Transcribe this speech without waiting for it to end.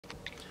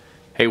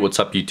Hey, what's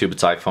up YouTube?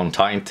 It's iPhone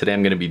time. Today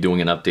I'm going to be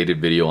doing an updated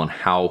video on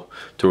how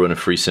to run a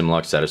free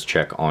Simlock status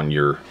check on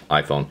your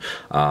iPhone.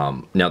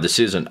 Now this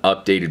is an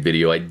updated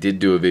video. I did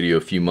do a video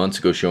a few months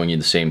ago showing you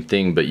the same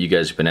thing, but you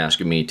guys have been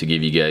asking me to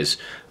give you guys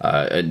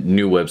a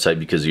new website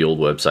because the old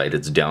website,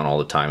 it's down all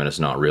the time and it's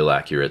not real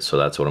accurate, so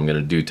that's what I'm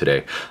going to do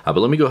today. But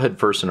let me go ahead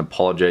first and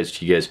apologize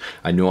to you guys.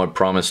 I know I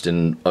promised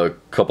in a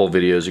couple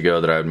videos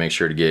ago that I would make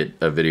sure to get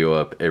a video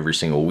up every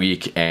single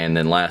week, and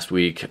then last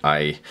week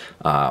I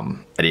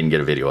didn't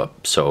get a video up.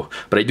 So,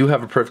 but I do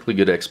have a perfectly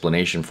good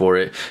explanation for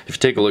it. If you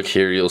take a look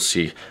here, you'll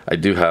see I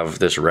do have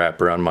this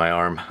wrap around my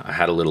arm. I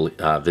had a little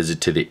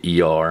visit to the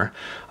ER.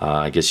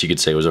 I guess you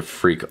could say it was a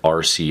freak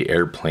RC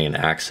airplane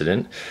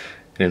accident.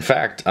 And in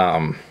fact,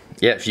 yeah,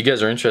 if you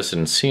guys are interested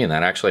in seeing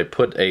that, actually I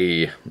put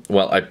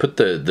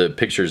the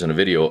pictures in a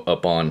video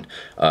up on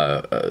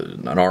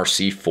an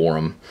RC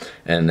forum,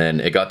 and then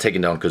it got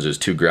taken down because it was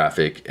too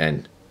graphic,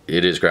 and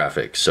it is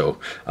graphic. So,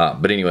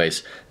 but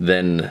anyways,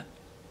 then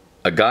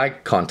a guy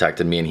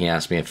contacted me and he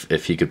asked me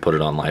if he could put it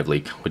on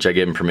LiveLeak, which I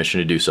gave him permission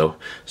to do so.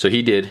 So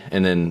he did,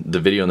 and then the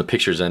video and the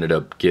pictures ended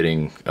up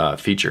getting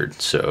featured.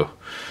 So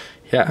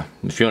yeah,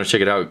 if you want to check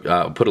it out,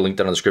 I'll put a link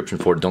down in the description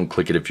for it. Don't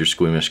click it if you're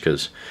squeamish,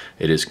 because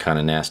it is kind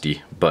of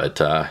nasty.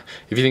 But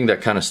if you think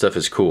that kind of stuff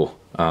is cool,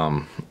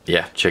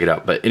 yeah, check it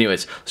out. But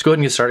anyways, let's go ahead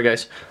and get started,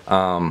 guys.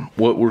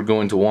 What we're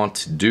going to want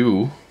to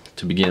do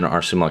to begin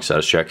our Simlock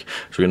status check, so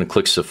we're going to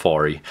click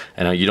Safari,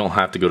 and you don't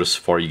have to go to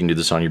Safari. You can do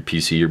this on your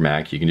PC, your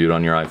Mac. You can do it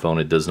on your iPhone.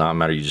 It does not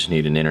matter. You just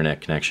need an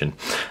internet connection.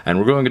 And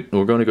we're going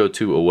to go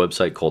to a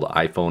website called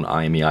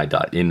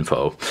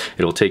iPhoneIMEI.info.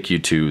 It'll take you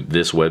to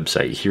this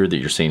website here that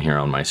you're seeing here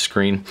on my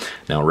screen.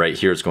 Now, right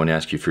here, it's going to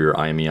ask you for your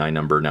IMEI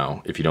number.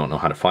 Now, if you don't know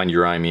how to find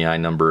your IMEI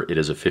number, it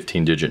is a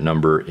 15-digit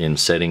number in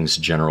Settings,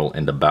 General,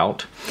 and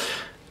About.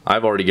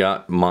 I've already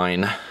got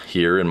mine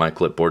here in my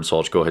clipboard, so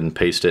I'll just go ahead and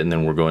paste it, and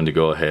then we're going to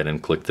go ahead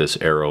and click this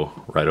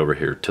arrow right over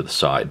here to the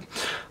side.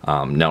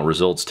 Now,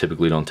 results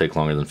typically don't take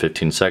longer than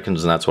 15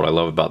 seconds, and that's what I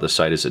love about this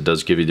site, is it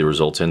does give you the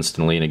results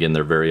instantly, and again,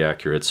 they're very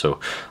accurate. So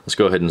let's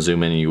go ahead and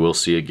zoom in, and you will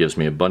see it gives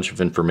me a bunch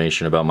of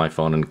information about my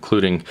phone,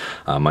 including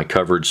my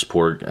coverage,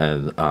 support,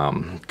 and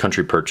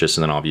country purchase,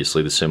 and then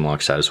obviously the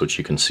Simlock status, which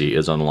you can see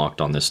is unlocked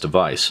on this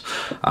device.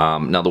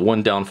 Now, the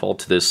one downfall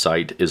to this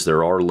site is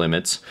there are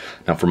limits.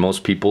 Now, for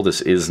most people, this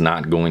is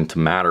not going to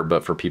matter,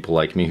 but for people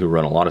like me who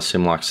run a lot of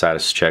Simlock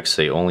status checks,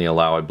 they only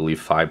allow, I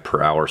believe, 5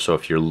 per hour. So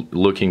if you're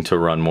looking to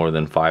run more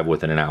than 5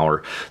 within an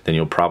hour, then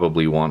you'll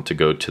probably want to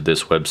go to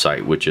this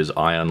website, which is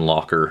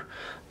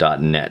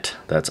iunlocker.net.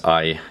 That's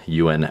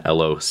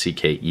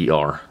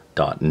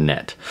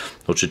iunlocker.net,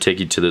 which should take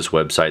you to this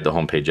website. The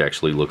homepage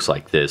actually looks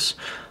like this.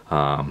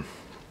 But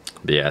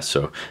yeah,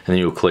 so, and then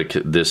you'll click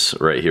this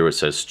right here where it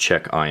says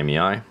check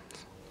IMEI.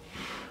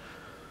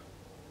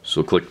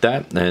 So click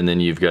that, and then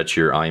you've got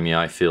your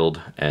IMEI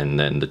field and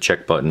then the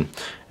check button.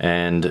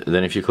 And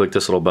then if you click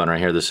this little button right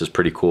here, this is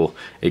pretty cool.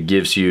 It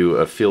gives you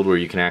a field where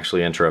you can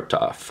actually enter up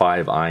to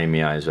 5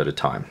 IMEIs at a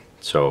time.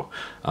 So,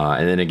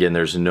 and then again,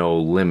 there's no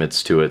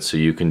limits to it, so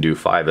you can do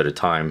 5 at a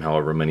time,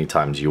 however many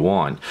times you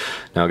want.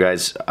 Now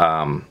guys,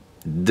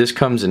 this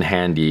comes in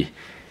handy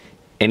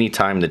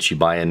anytime that you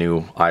buy a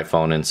new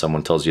iPhone and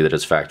someone tells you that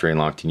it's factory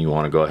unlocked, and you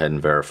want to go ahead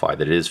and verify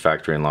that it is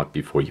factory unlocked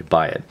before you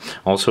buy it.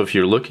 Also, if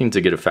you're looking to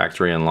get a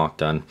factory unlock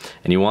done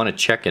and you want to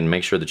check and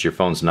make sure that your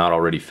phone's not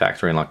already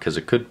factory unlocked, because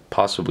it could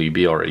possibly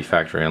be already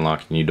factory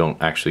unlocked and you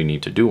don't actually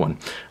need to do one,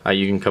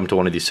 you can come to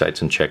one of these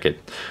sites and check it.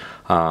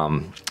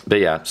 But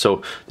yeah,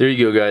 so there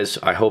you go, guys.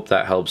 I hope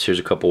that helps. Here's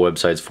a couple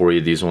websites for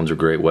you. These ones are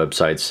great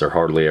websites. They're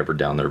hardly ever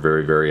down. They're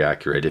very, very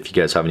accurate. If you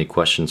guys have any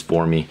questions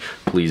for me,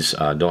 please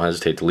don't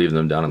hesitate to leave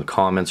them down in the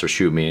comments or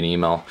shoot me an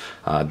email.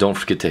 Don't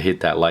forget to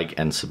hit that like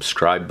and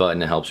subscribe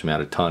button. It helps me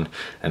out a ton.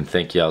 And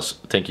thank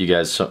you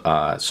guys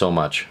so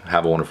much.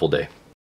 Have a wonderful day.